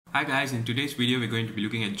Hi guys, in today's video we're going to be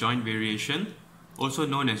looking at joint variation, also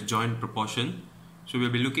known as joint proportion. So we'll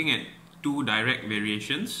be looking at two direct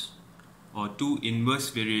variations or two inverse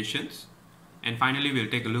variations, and finally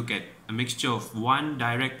we'll take a look at a mixture of one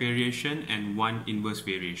direct variation and one inverse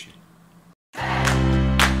variation.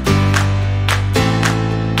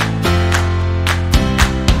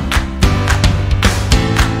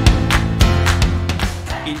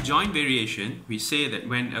 In joint variation, we say that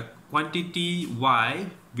when a quantity y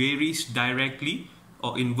varies directly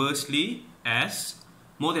or inversely as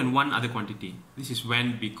more than one other quantity, this is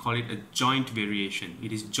when we call it a joint variation.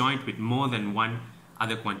 It is joint with more than one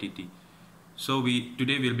other quantity. So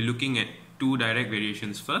today we'll be looking at two direct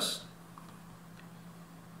variations first.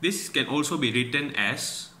 This can also be written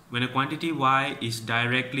as when a quantity y is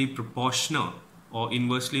directly proportional or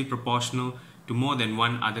inversely proportional to more than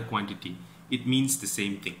one other quantity. It means the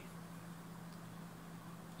same thing.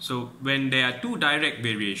 So when there are two direct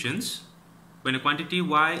variations, when a quantity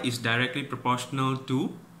y is directly proportional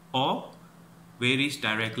to or varies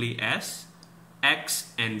directly as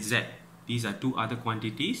x and z, these are two other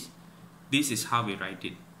quantities, this is how we write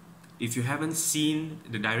it. If you haven't seen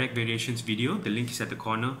the direct variations video, the link is at the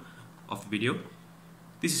corner of the video.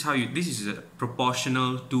 This is a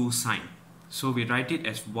proportional to sign. So we write it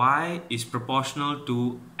as y is proportional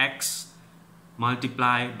to x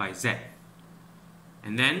multiplied by z.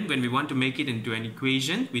 And then when we want to make it into an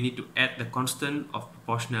equation, we need to add the constant of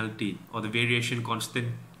proportionality or the variation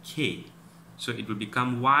constant k. So it will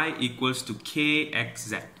become y equals to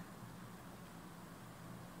kxz.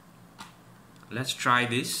 Let's try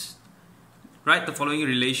this. Write the following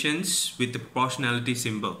relations with the proportionality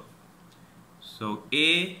symbol. So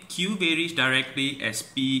q varies directly as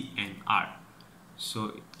p and r.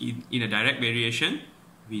 So in a direct variation,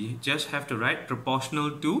 we just have to write proportional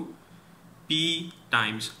to p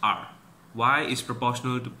times r. Y is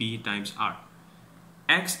proportional to p times r.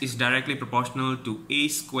 X is directly proportional to a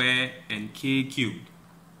squared and k cubed.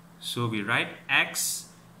 So we write x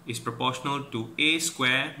is proportional to a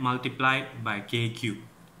squared multiplied by k cubed.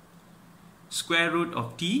 Square root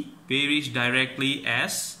of t varies directly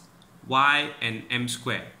as y and m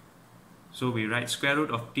squared. So we write square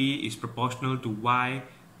root of t is proportional to y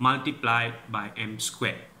multiplied by m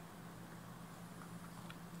squared.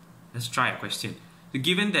 Let's try a question. So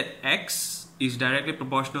given that x is directly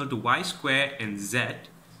proportional to y squared and z,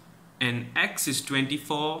 and x is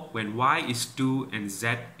 24 when y is 2 and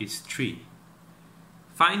z is 3.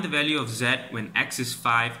 Find the value of z when x is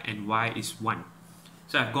 5 and y is 1.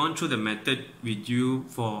 So I've gone through the method with you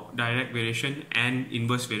for direct variation and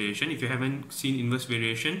inverse variation. If you haven't seen inverse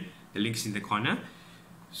variation, the link is in the corner.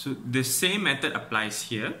 So the same method applies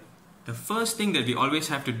here. The first thing that we always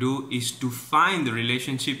have to do is to find the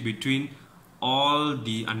relationship between all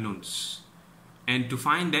the unknowns. And to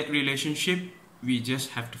find that relationship, we just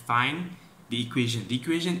have to find the equation. The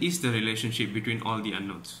equation is the relationship between all the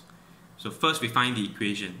unknowns. So first we find the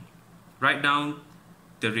equation. Write down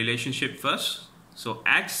the relationship first. So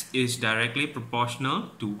x is directly proportional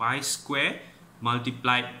to y squared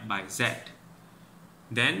multiplied by z.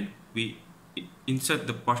 Then we insert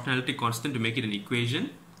the proportionality constant to make it an equation.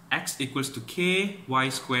 X equals to k y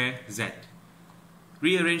squared z.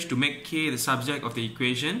 Rearrange to make k the subject of the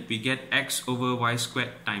equation. We get x over y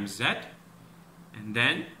squared times z. And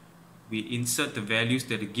then we insert the values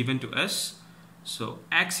that are given to us. So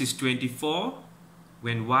x is 24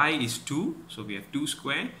 when y is 2. So we have 2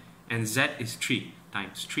 squared. And z is 3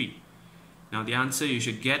 times 3. Now the answer you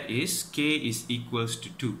should get is k is equals to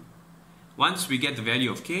 2. Once we get the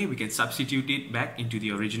value of k, we can substitute it back into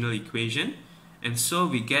the original equation. And so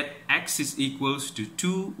we get x is equals to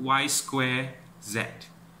 2y squared z.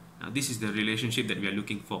 Now this is the relationship that we are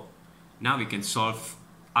looking for. Now we can solve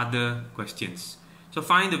other questions. So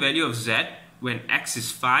find the value of z when x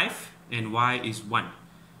is 5 and y is 1.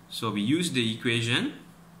 So we use the equation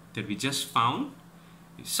that we just found.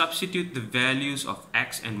 We substitute the values of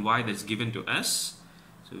x and y that's given to us.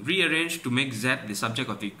 So rearrange to make z the subject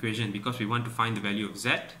of the equation because we want to find the value of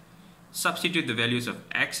z. Substitute the values of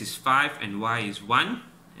x is 5 and y is 1,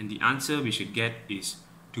 and the answer we should get is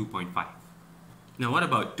 2.5. Now what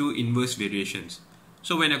about two inverse variations?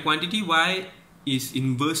 So when a quantity y is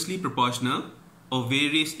inversely proportional or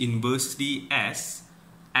varies inversely as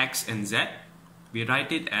x and z, we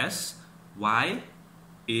write it as y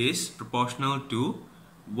is proportional to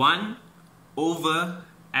 1 over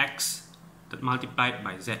x multiplied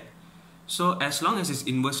by z. So as long as it's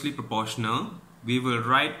inversely proportional, we will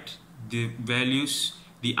write the values,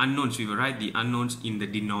 the unknowns, we will write the unknowns in the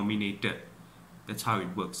denominator. That's how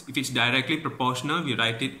it works. If it's directly proportional, we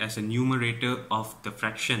write it as a numerator of the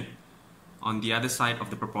fraction. on the other side of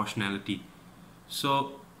the proportionality.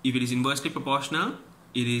 So if it is inversely proportional,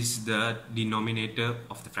 it is the denominator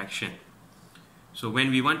of the fraction. So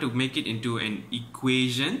when we want to make it into an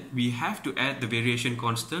equation, we have to add the variation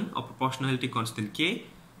constant or proportionality constant k,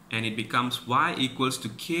 and it becomes y equals to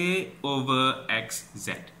k over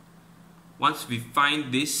xz. Once we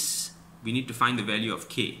find this, we need to find the value of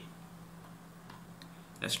k.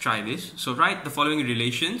 Let's try this. So write the following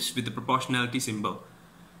relations with the proportionality symbol.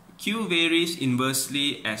 Q varies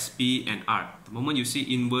inversely as P and R. The moment you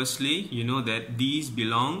see inversely, you know that these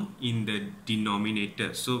belong in the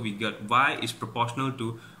denominator. So we got y is proportional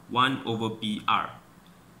to 1 over PR.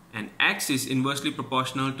 And x is inversely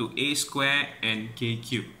proportional to a square and k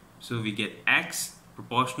cube. So we get x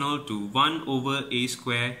proportional to 1 over a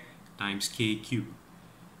square times k cube.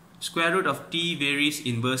 Square root of t varies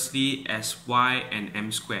inversely as y and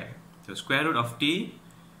m square. So square root of t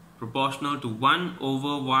proportional to 1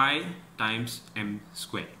 over y times m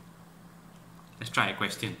square. Let's try a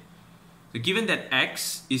question. So given that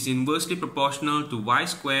x is inversely proportional to y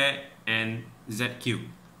square and z cube,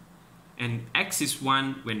 and x is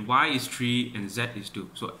 1 when y is 3 and z is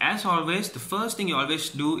 2. So as always, the first thing you always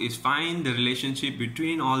do is find the relationship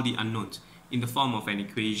between all the unknowns in the form of an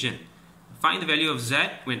equation. Find the value of z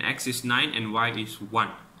when x is 9 and y is 1.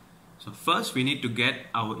 So first we need to get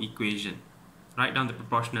our equation. Write down the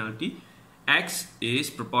proportionality. X is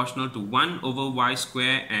proportional to 1 over y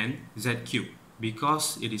square and z cube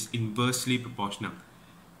because it is inversely proportional.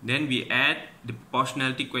 Then we add the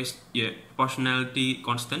proportionality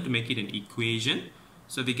constant to make it an equation.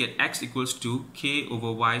 So we get x equals to k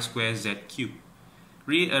over y square z cube.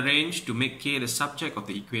 Rearrange to make k the subject of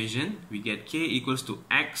the equation. We get k equals to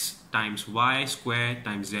x times y square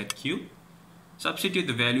times z cube. Substitute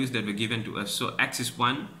the values that were given to us. So x is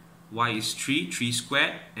 1, y is 3, 3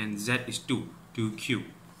 squared, and z is 2, 2 cubed.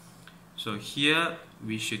 So here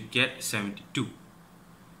we should get 72.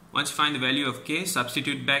 Once you find the value of k,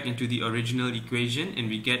 substitute back into the original equation and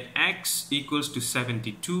we get x equals to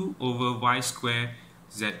 72 over y square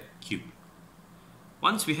z cubed.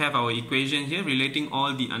 Once we have our equation here relating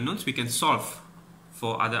all the unknowns, we can solve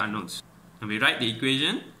for other unknowns. And we write the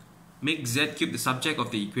equation, make z cubed the subject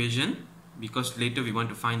of the equation because later we want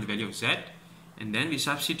to find the value of z. And then we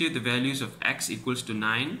substitute the values of x equals to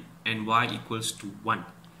 9 and y equals to 1.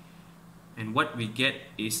 And what we get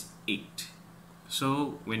is 8.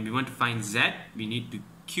 So when we want to find z, we need to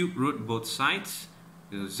cube root both sides.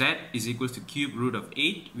 So z is equals to cube root of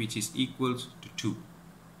 8, which is equals to 2.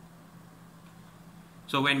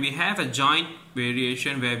 So when we have a joint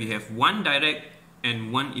variation where we have one direct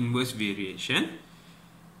and one inverse variation,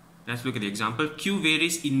 let's look at the example. Q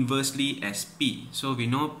varies inversely as P. So we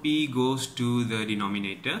know P goes to the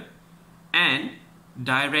denominator, and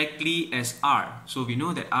directly as R. So we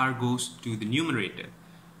know that R goes to the numerator.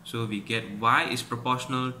 So we get Y is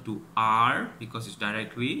proportional to R because it's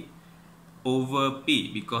directly over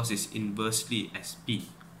P because it's inversely as P.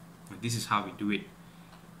 This is how we do it.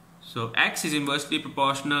 So X is inversely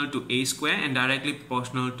proportional to A square and directly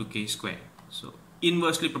proportional to K square. So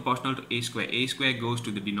inversely proportional to A square goes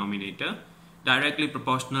to the denominator, directly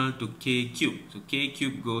proportional to K cube. So K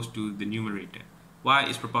cube goes to the numerator. Y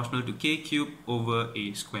is proportional to K cube over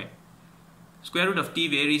A square. Square root of t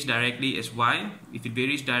varies directly as y. If it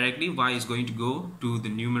varies directly, y is going to go to the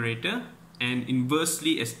numerator, and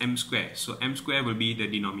inversely as m square. So m square will be the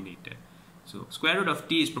denominator. So square root of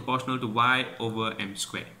t is proportional to y over m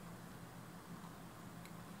square.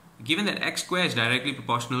 Given that x square is directly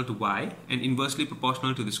proportional to y and inversely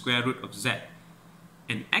proportional to the square root of z,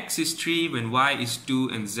 and x is 3 when y is 2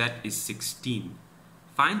 and z is 16.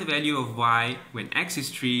 Find the value of y when x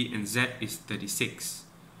is 3 and z is 36.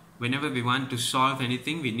 Whenever we want to solve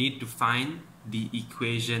anything, we need to find the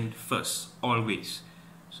equation first, always.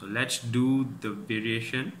 So let's do the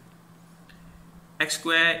variation. X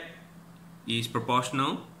squared is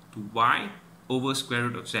proportional to y over square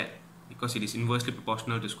root of z because it is inversely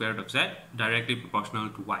proportional to square root of z, directly proportional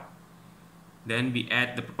to y. Then we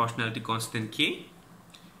add the proportionality constant k.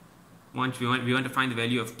 Once we want to find the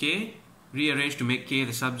value of k, rearrange to make k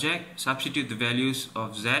the subject, substitute the values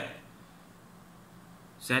of z.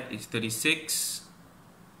 Z is 36,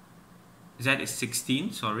 Z is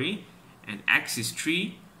 16, sorry, and X is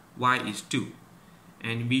 3, Y is 2.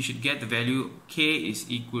 And we should get the value K is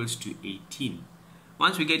equals to 18.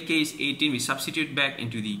 Once we get K is 18, we substitute back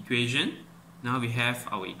into the equation. Now we have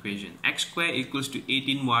our equation. X squared equals to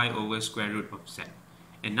 18Y over square root of Z.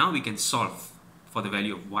 And now we can solve for the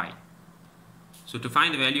value of Y. So to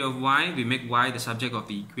find the value of Y, we make Y the subject of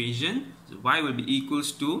the equation. So Y will be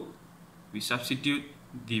equals to, we substitute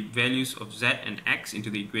the values of z and x into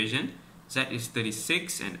the equation, Z is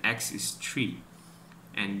 36 and X is 3.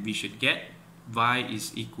 And we should get Y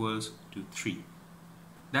is equals to 3.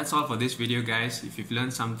 That's all for this video, guys. If you've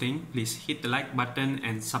learned something, please hit the like button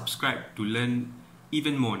and subscribe to learn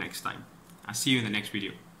even more next time. I'll see you in the next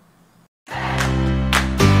video.